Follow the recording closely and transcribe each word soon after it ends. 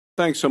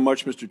Thanks so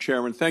much, Mr.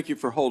 Chairman. Thank you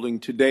for holding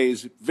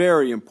today's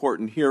very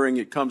important hearing.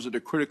 It comes at a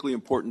critically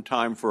important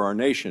time for our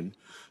nation.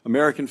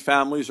 American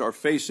families are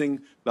facing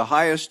the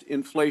highest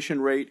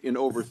inflation rate in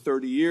over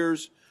 30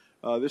 years.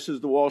 This is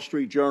the Wall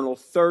Street Journal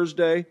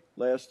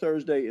last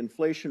Thursday.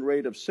 Inflation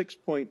rate of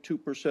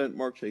 6.2%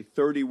 marks a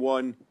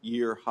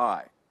 31-year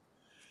high.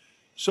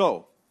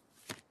 So,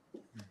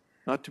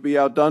 not to be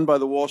outdone by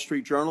the Wall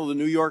Street Journal, the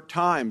New York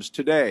Times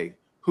today.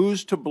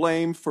 Who's to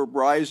blame for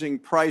rising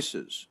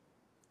prices?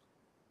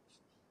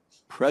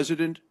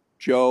 President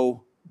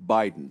Joe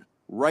Biden.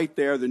 Right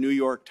there, the New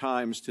York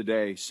Times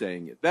today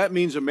saying it. That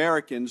means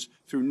Americans,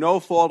 through no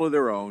fault of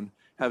their own,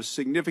 have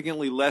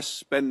significantly less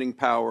spending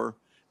power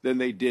than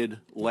they did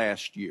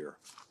last year.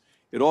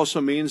 It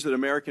also means that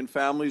American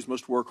families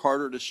must work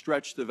harder to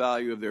stretch the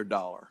value of their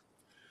dollar.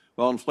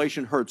 While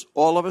inflation hurts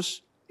all of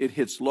us, it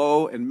hits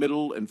low and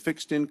middle and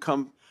fixed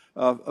income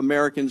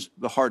Americans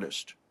the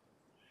hardest.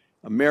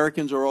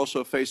 Americans are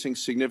also facing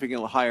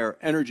significantly higher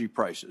energy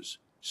prices.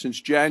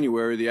 Since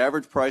January, the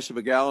average price of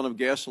a gallon of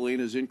gasoline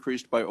has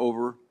increased by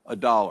over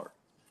 $1.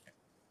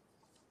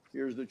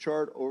 Here's the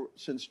chart.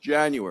 Since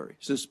January,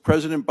 since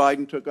President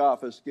Biden took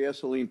office,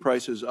 gasoline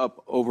prices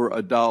up over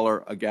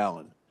 $1 a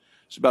gallon.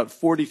 It's about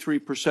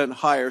 43%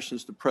 higher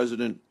since the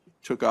president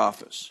took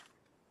office.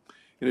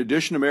 In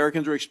addition,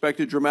 Americans are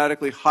expected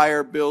dramatically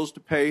higher bills to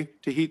pay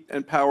to heat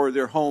and power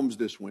their homes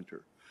this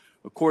winter.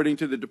 According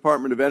to the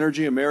Department of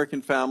Energy,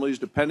 American families,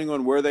 depending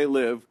on where they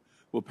live,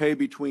 will pay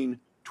between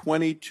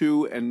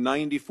 22 and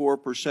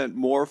 94%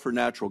 more for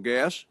natural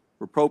gas,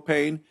 for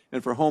propane,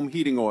 and for home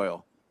heating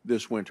oil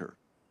this winter.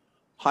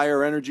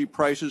 Higher energy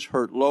prices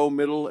hurt low,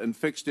 middle, and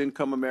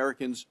fixed-income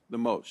Americans the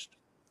most.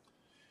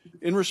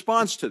 In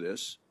response to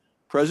this,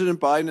 President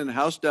Biden and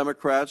House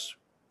Democrats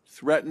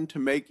threatened to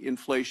make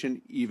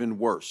inflation even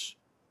worse.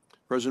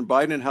 President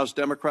Biden and House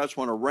Democrats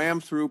want to ram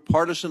through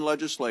partisan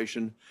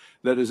legislation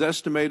that is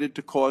estimated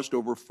to cost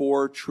over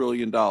 $4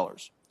 trillion.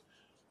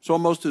 It's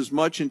almost as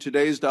much in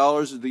today's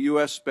dollars as the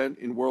U.S. spent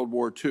in World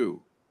War II.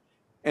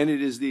 And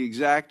it is the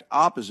exact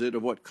opposite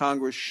of what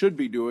Congress should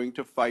be doing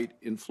to fight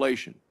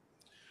inflation.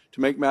 To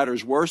make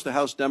matters worse, the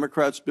House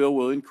Democrats' bill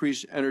will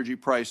increase energy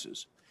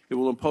prices. It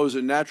will impose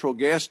a natural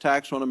gas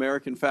tax on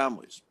American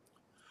families.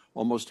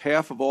 Almost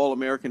half of all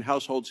American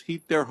households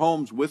heat their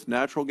homes with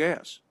natural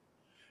gas.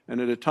 And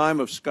at a time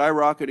of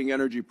skyrocketing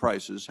energy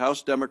prices,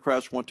 House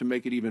Democrats want to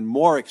make it even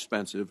more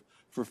expensive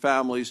for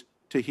families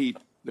to heat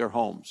their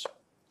homes.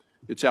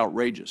 It's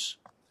outrageous.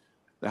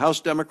 The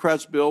House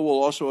Democrats' bill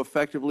will also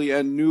effectively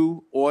end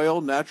new oil,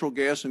 natural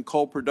gas, and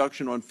coal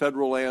production on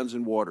federal lands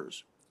and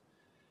waters.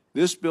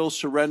 This bill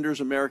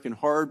surrenders American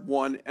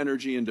hard-won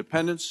energy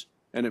independence,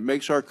 and it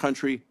makes our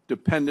country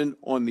dependent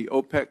on the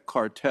OPEC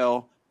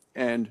cartel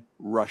and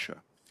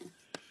Russia.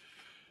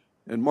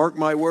 And mark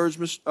my words,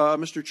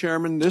 Mr.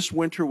 Chairman, this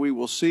winter we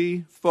will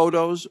see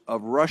photos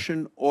of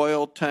Russian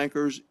oil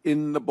tankers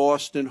in the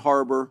Boston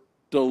harbor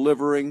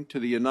delivering to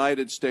the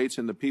United States,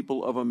 and the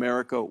people of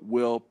America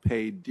will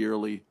pay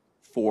dearly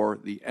for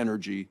the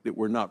energy that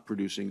we're not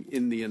producing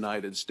in the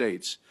United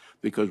States.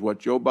 Because what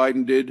Joe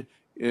Biden did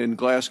in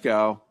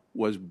Glasgow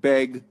was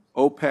beg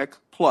OPEC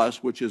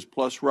Plus, which is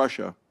plus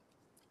Russia,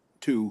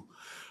 to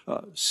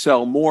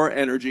sell more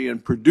energy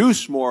and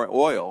produce more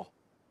oil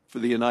for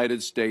the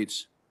United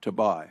States to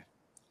buy.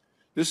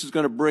 This is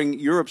going to bring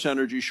Europe's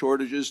energy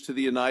shortages to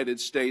the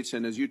United States,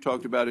 and as you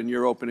talked about in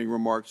your opening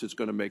remarks, it's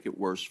going to make it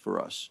worse for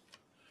us.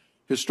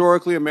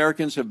 Historically,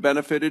 Americans have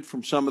benefited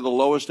from some of the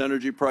lowest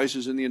energy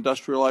prices in the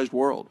industrialized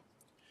world.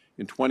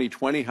 In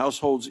 2020,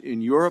 households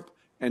in Europe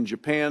and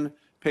Japan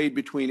paid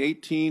between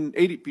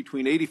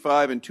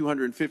 85 and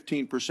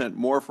 215%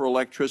 more for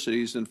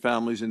electricity than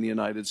families in the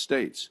United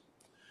States.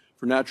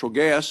 For natural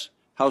gas,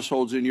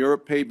 households in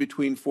Europe paid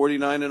between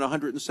 49 and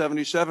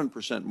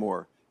 177%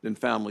 more than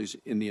families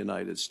in the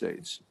United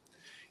States.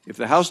 If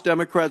the House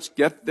Democrats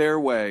get their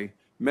way,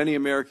 many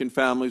American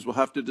families will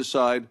have to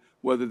decide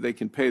whether they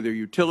can pay their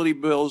utility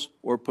bills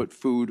or put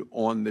food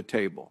on the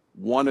table.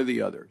 One or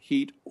the other,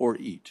 heat or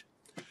eat.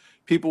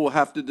 People will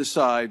have to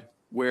decide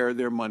where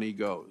their money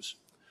goes.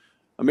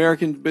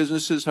 American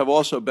businesses have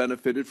also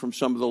benefited from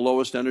some of the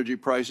lowest energy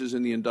prices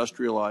in the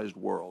industrialized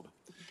world.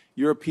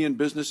 European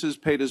businesses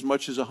paid as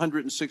much as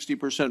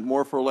 160%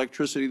 more for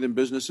electricity than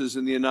businesses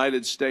in the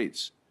United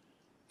States.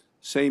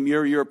 Same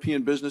year,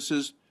 European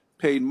businesses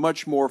paid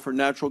much more for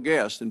natural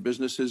gas than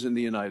businesses in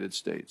the United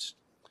States.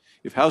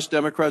 If House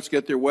Democrats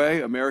get their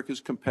way, America's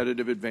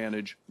competitive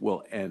advantage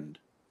will end.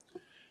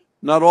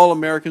 Not all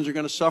Americans are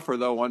going to suffer,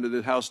 though, under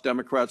the House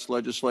Democrats'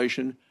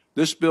 legislation.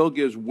 This bill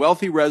gives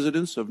wealthy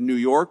residents of New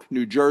York,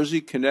 New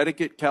Jersey,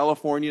 Connecticut,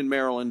 California, and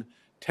Maryland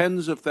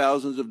tens of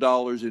thousands of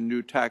dollars in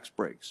new tax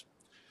breaks.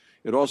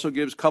 It also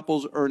gives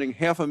couples earning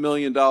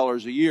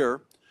 $500,000 a year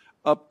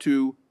up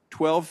to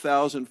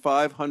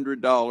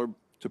 $12,500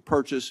 to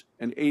purchase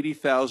an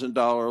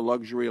 $80,000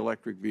 luxury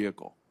electric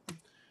vehicle.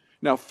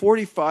 Now,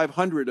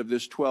 $4,500 of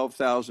this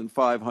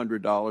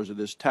 $12,500 of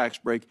this tax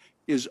break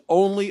is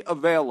only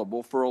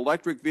available for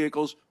electric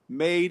vehicles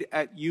made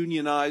at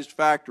unionized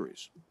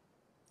factories.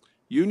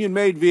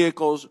 Union-made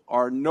vehicles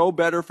are no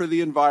better for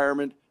the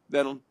environment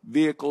than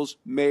vehicles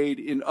made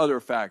in other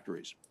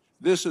factories.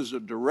 This is a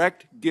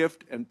direct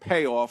gift and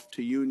payoff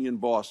to union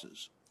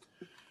bosses.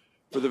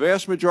 For the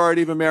vast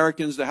majority of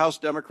Americans, the House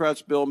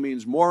Democrats' bill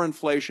means more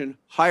inflation,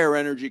 higher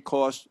energy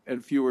costs,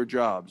 and fewer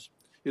jobs.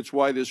 It's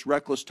why this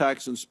reckless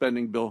tax and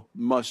spending bill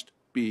must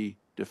be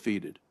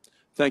defeated.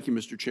 Thank you,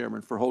 Mr.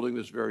 Chairman, for holding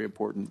this very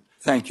important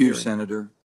Thank you, hearing. Senator.